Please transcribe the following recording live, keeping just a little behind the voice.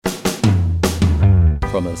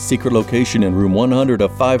From a secret location in room 100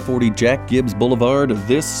 of 540 Jack Gibbs Boulevard,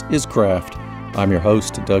 this is Craft. I'm your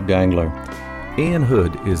host, Doug Dangler. Ann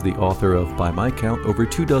Hood is the author of, by my count, over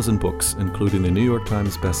 24 books, including the New York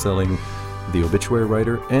Times bestselling The Obituary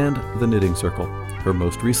Writer and The Knitting Circle. Her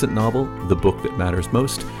most recent novel, The Book That Matters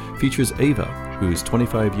Most, features Ava, whose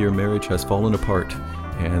 25-year marriage has fallen apart,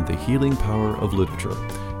 and the healing power of literature.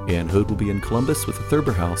 Ann Hood will be in Columbus with the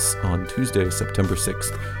Thurber House on Tuesday, September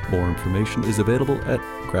 6th. More information is available at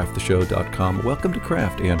crafttheshow.com. Welcome to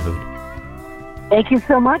Craft, Ann Hood. Thank you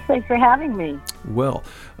so much. Thanks for having me. Well,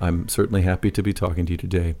 I'm certainly happy to be talking to you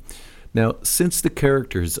today. Now, since the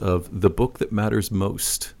characters of The Book That Matters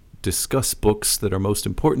Most discuss books that are most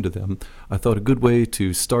important to them, I thought a good way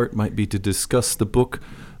to start might be to discuss the book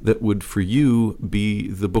that would, for you, be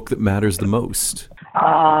the book that matters the most.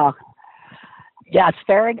 Yes,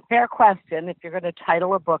 fair question. If you're going to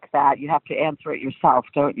title a book that, you have to answer it yourself,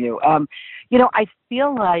 don't you? I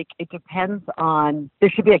feel like it depends on, there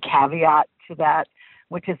should be a caveat to that,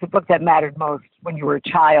 which is the book that mattered most when you were a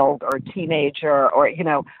child or a teenager or,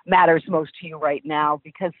 matters most to you right now,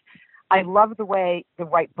 because I love the way the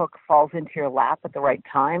right book falls into your lap at the right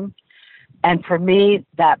time. And for me,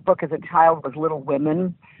 that book as a child was Little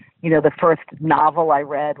Women, the first novel I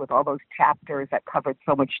read with all those chapters that covered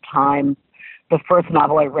so much time. The first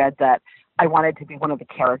novel I read that I wanted to be one of the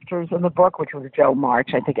characters in the book, which was Jo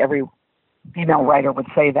March. I think every female writer would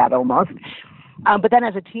say that almost. But then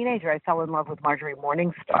as a teenager, I fell in love with Marjorie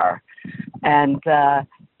Morningstar. And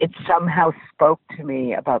it somehow spoke to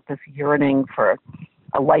me about this yearning for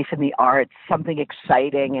a life in the arts, something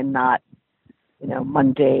exciting and not,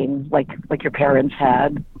 mundane like your parents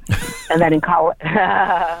had. And then in college,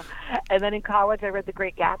 I read The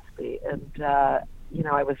Great Gatsby. And,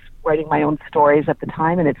 I was writing my own stories at the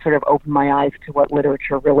time, and it sort of opened my eyes to what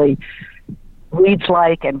literature really reads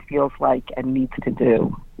like and feels like and needs to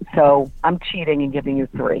do. So I'm cheating and giving you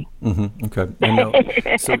 3. Mm-hmm. Okay. And now,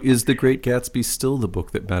 so is The Great Gatsby still the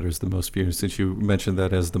book that matters the most for you, since you mentioned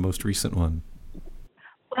that as the most recent one?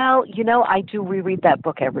 Well, I do reread that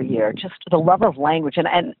book every year, just the love of language.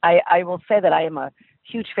 And I will say that I am a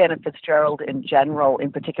huge fan of Fitzgerald in general,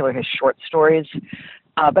 in particular his short stories.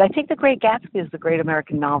 But I think The Great Gatsby is the great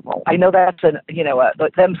American novel. I know that's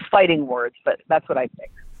them fighting words, but that's what I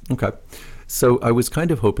think. Okay. So I was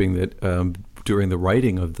kind of hoping that during the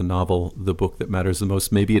writing of the novel, The Book That Matters the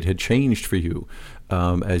Most, maybe it had changed for you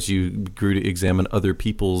as you grew to examine other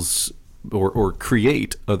people's or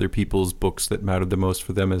create other people's books that mattered the most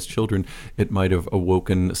for them as children. It might have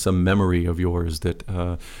awoken some memory of yours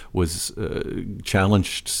that was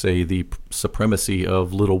challenged, say, the supremacy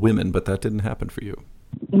of Little Women, but that didn't happen for you.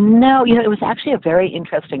 No, it was actually a very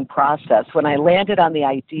interesting process. When I landed on the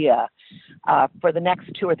idea, for the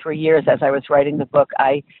next 2 or 3 years as I was writing the book,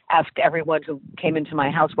 I asked everyone who came into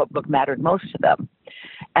my house what book mattered most to them.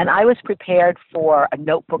 And I was prepared for a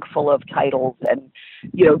notebook full of titles and,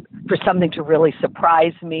 for something to really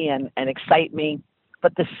surprise me and excite me.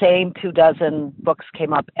 But the same 24 books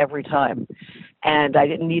came up every time. And I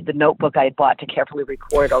didn't need the notebook I had bought to carefully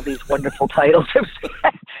record all these wonderful titles.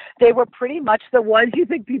 They were pretty much the ones you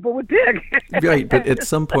think people would pick. Right, but at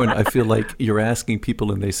some point I feel like you're asking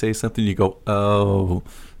people and they say something, you go, oh,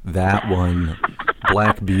 that one,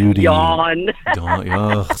 Black Beauty. Yawn.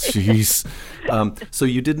 Oh, jeez. So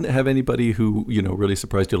you didn't have anybody who, really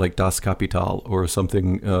surprised you, like Das Kapital or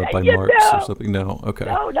something by Marx or something? No, okay.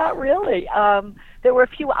 No, not really. There were a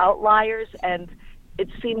few outliers, and it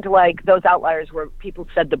seemed like those outliers were people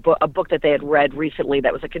said a book that they had read recently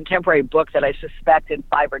that was a contemporary book that I suspect in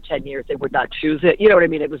 5 or 10 years they would not choose it. You know what I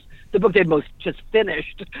mean? It was the book they'd most just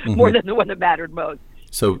finished more than the one that mattered most.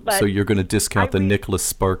 So you're going to discount the Nicholas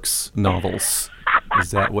Sparks novels.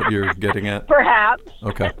 Is that what you're getting at? Perhaps.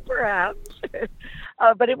 Okay. Perhaps.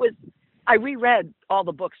 But I reread all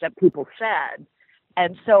the books that people said.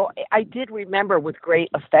 And so I did remember with great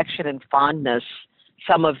affection and fondness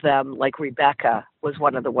some of them, like Rebecca was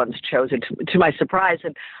one of the ones chosen to my surprise.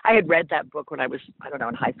 And I had read that book when I was,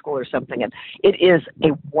 in high school or something. And it is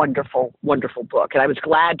a wonderful, wonderful book. And I was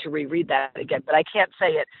glad to reread that again. But I can't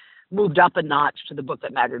say it moved up a notch to the book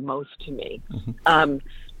that mattered most to me. Mm-hmm.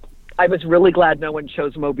 I was really glad no one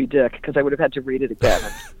chose Moby Dick because I would have had to read it again.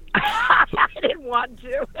 I didn't want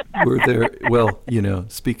to. Were there,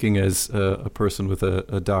 speaking as a person with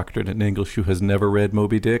a doctorate in English who has never read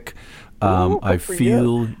Moby Dick, I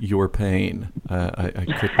feel your pain. I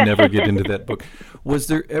could never get into that book. Was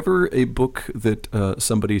there ever a book that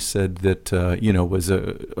somebody said that, was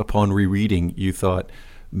upon rereading, you thought,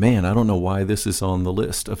 man, I don't know why this is on the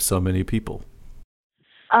list of so many people?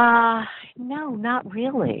 No, not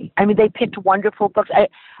really. I mean, they picked wonderful books.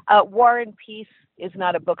 War and Peace is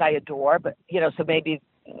not a book I adore, but so maybe.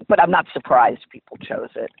 But I'm not surprised people chose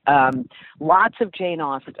it. Lots of Jane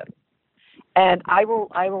Austen, and I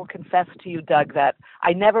will confess to you, Doug, that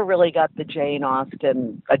I never really got the Jane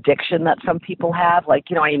Austen addiction that some people have. Like,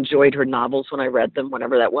 I enjoyed her novels when I read them,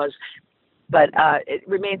 whenever that was. But it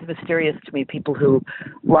remains mysterious to me, people who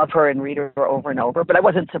love her and read her over and over. But I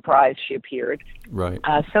wasn't surprised she appeared. Right.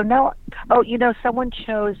 So no. Oh, someone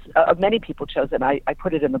chose, many people chose it, and I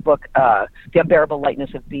put it in the book, The Unbearable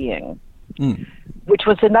Lightness of Being, which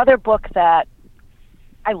was another book that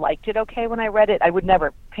I liked it okay when I read it. I would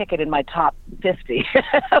never pick it in my top 50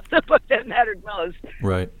 of the book that mattered most.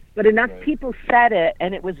 Right. But enough people said it,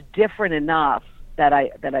 and it was different enough that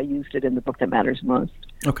I used it in the book that matters most.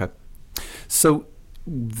 Okay. So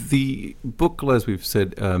the book, as we've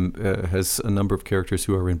said, has a number of characters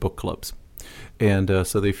who are in book clubs. And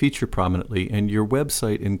so they feature prominently. And your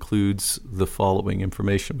website includes the following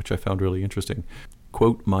information, which I found really interesting.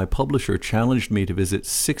 Quote, my publisher challenged me to visit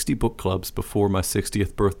 60 book clubs before my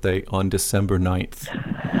 60th birthday on December 9th.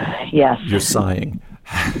 Yes. You're sighing.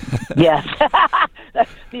 Yes. That's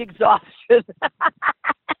the exhaustion.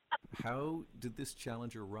 How did this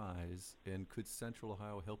challenge arise, and could Central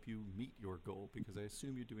Ohio help you meet your goal? Because I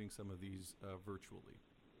assume you're doing some of these virtually.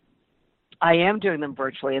 I am doing them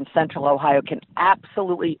virtually, and Central Ohio can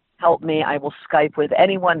absolutely help me. I will Skype with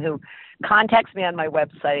anyone who contacts me on my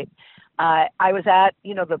website. I was at,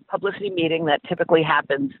 the publicity meeting that typically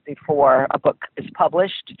happens before a book is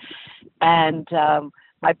published, and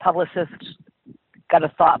my publicist got a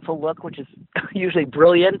thoughtful look, which is usually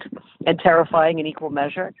brilliant and terrifying in equal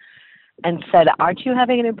measure, and said, aren't you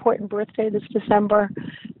having an important birthday this December?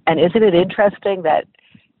 And isn't it interesting that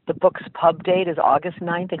the book's pub date is August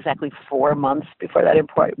 9th, exactly 4 months before that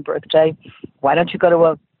important birthday? Why don't you go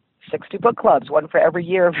to 60 book clubs, one for every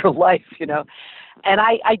year of your life, And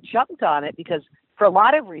I jumped on it because for a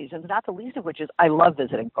lot of reasons, not the least of which is I love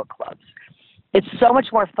visiting book clubs. It's so much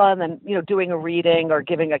more fun than, doing a reading or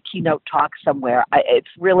giving a keynote talk somewhere.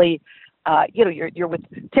 It's really, you're with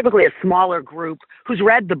typically a smaller group who's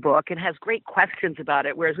read the book and has great questions about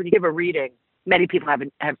it. Whereas when you give a reading, many people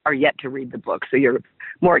are yet to read the book. So you're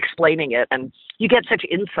more explaining it, and you get such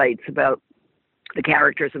insights about the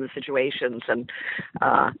characters and the situations. And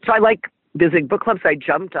so I like visiting book clubs. So I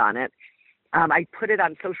jumped on it. I put it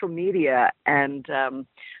on social media, and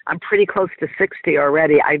I'm pretty close to 60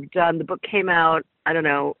 already. The book came out,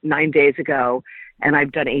 9 days ago, and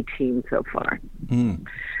I've done 18 so far.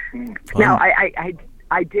 Now,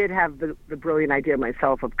 I did have the brilliant idea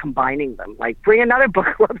myself of combining them, like bring another book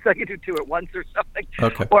club so I could do 2 at once or something,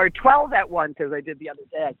 okay. Or 12 at once as I did the other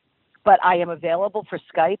day. But I am available for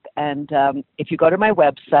Skype, and if you go to my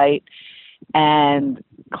website and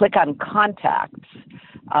click on contacts,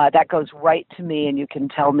 that goes right to me, and you can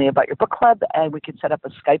tell me about your book club, and we can set up a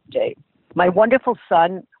Skype date. My wonderful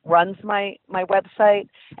son runs my website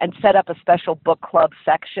and set up a special book club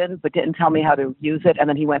section, but didn't tell me how to use it, and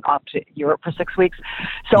then he went off to Europe for 6 weeks.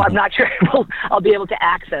 So I'm not sure I'll be able to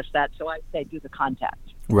access that, so I say do the contact.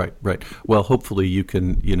 Right. Well, hopefully you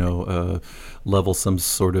can, level some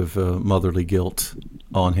sort of motherly guilt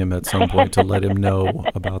on him at some point to let him know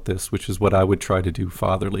about this, which is what I would try to do,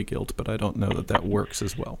 fatherly guilt, but I don't know that works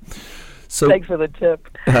as well. So, thanks for the tip.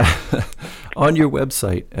 On your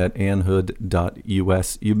website at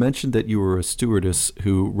annehood.us, you mentioned that you were a stewardess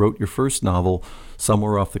who wrote your first novel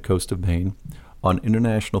somewhere off the coast of Maine, on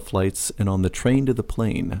international flights, and on the train to the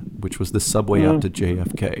plane, which was the subway out to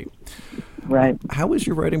JFK. Right. How has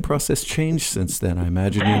your writing process changed since then? I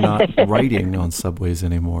imagine you're not writing on subways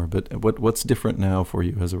anymore, but what's different now for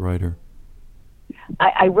you as a writer?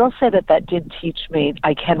 I will say that did teach me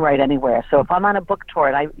I can write anywhere. So if I'm on a book tour,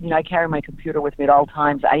 and I carry my computer with me at all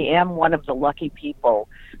times, I am one of the lucky people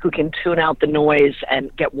who can tune out the noise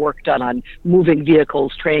and get work done on moving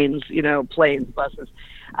vehicles, trains, planes, buses.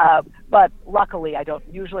 But luckily, I don't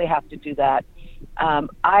usually have to do that.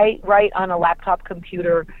 I write on a laptop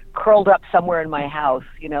computer curled up somewhere in my house,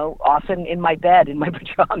 often in my bed, in my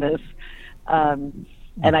pajamas. And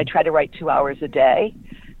I try to write 2 hours a day,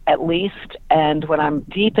 at least. And when I'm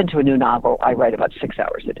deep into a new novel, I write about 6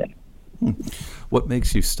 hours a day. What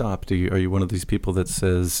makes you stop? Are you one of these people that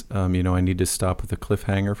says, I need to stop with a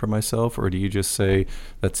cliffhanger for myself? Or do you just say,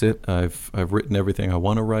 that's it, I've written everything I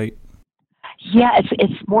want to write? Yeah,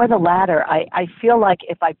 it's more the latter. I feel like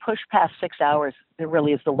if I push past 6 hours, there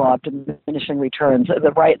really is the law of diminishing returns.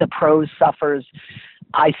 The prose suffers,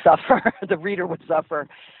 I suffer, the reader would suffer.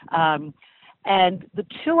 And the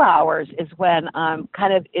 2 hours is when I'm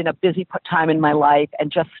kind of in a busy time in my life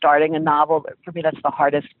and just starting a novel. For me, that's the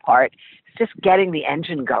hardest part. It's just getting the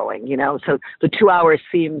engine going, you know. So the 2 hours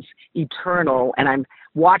seems eternal, and I'm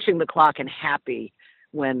watching the clock and happy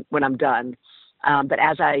when I'm done. But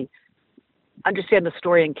as I understand the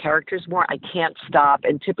story and characters more, I can't stop.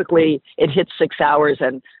 And typically it hits 6 hours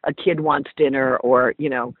and a kid wants dinner, or, you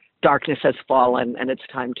know, darkness has fallen and it's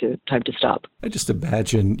time to stop. I just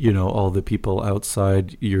imagine, all the people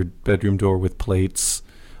outside your bedroom door with plates,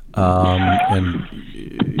 and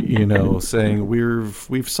saying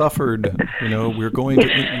we've suffered, we're going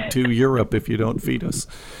to Europe if you don't feed us.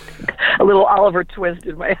 A little Oliver Twist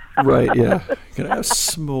in my house. Right, yeah. Can I have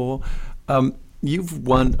small? You've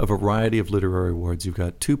won a variety of literary awards. You've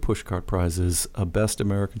got 2 Pushcart Prizes, a Best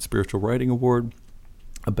American Spiritual Writing Award,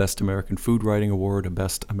 a Best American Food Writing Award, a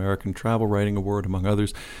Best American Travel Writing Award, among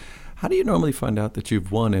others. How do you normally find out that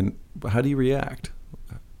you've won, and how do you react?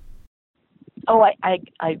 Oh, I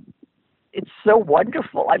it's so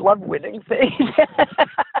wonderful. I love winning things.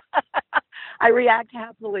 I react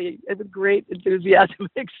happily with great enthusiasm and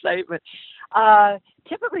excitement.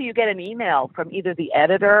 Typically, you get an email from either the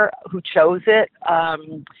editor who chose it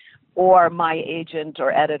or my agent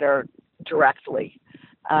or editor directly.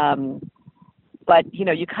 But,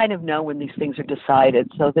 you kind of know when these things are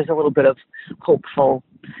decided. So there's a little bit of hopeful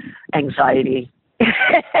anxiety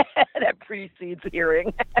that precedes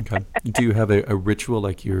hearing. Okay. Do you have a ritual,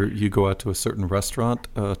 like you go out to a certain restaurant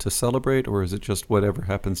to celebrate, or is it just whatever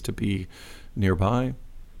happens to be nearby?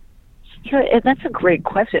 That's a great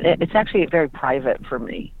question. It's actually very private for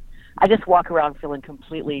me. I just walk around feeling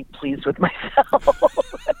completely pleased with myself.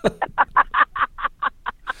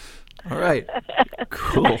 All right.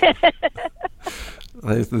 Cool.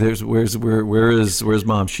 Where's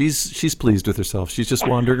Mom? She's pleased with herself. She's just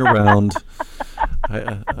wandering around.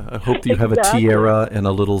 I hope that you have a tiara and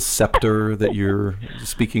a little scepter that you're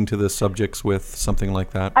speaking to the subjects with, something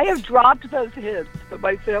like that. I have dropped those hints, but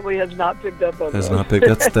my family has not picked up on those.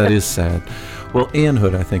 That is sad. Well, Ann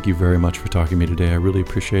Hood, I thank you very much for talking to me today. I really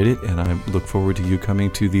appreciate it, and I look forward to you coming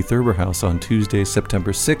to the Thurber House on Tuesday,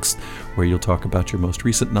 September 6th, where you'll talk about your most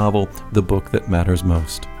recent novel, The Book That Matters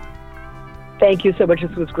Most. Thank you so much.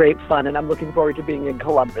 This was great fun, and I'm looking forward to being in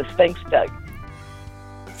Columbus. Thanks, Doug.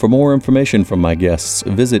 For more information from my guests,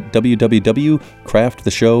 visit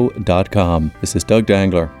www.crafttheshow.com. This is Doug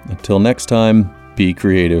Dangler. Until next time, be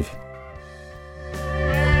creative.